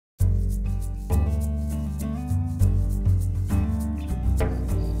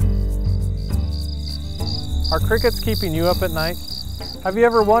Are crickets keeping you up at night? Have you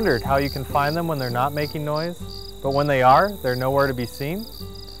ever wondered how you can find them when they're not making noise, but when they are, they're nowhere to be seen?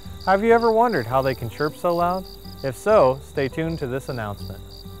 Have you ever wondered how they can chirp so loud? If so, stay tuned to this announcement.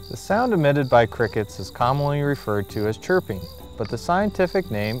 The sound emitted by crickets is commonly referred to as chirping, but the scientific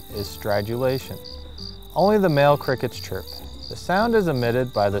name is stridulation. Only the male crickets chirp. The sound is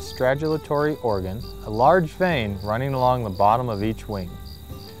emitted by the stridulatory organ, a large vein running along the bottom of each wing,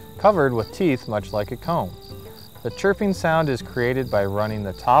 covered with teeth much like a comb. The chirping sound is created by running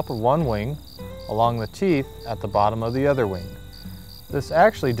the top of one wing along the teeth at the bottom of the other wing. This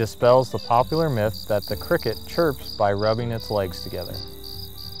actually dispels the popular myth that the cricket chirps by rubbing its legs together.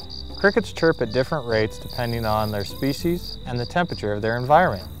 Crickets chirp at different rates depending on their species and the temperature of their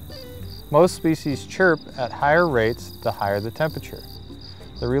environment. Most species chirp at higher rates the higher the temperature.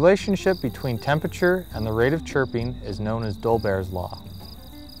 The relationship between temperature and the rate of chirping is known as Dolbear's law.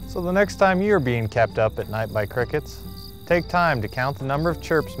 So the next time you're being kept up at night by crickets, take time to count the number of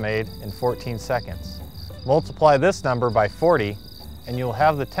chirps made in 14 seconds. Multiply this number by 40 and you'll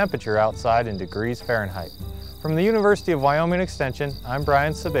have the temperature outside in degrees Fahrenheit. From the University of Wyoming Extension, I'm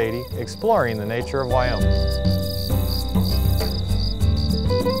Brian Sabady, exploring the nature of Wyoming.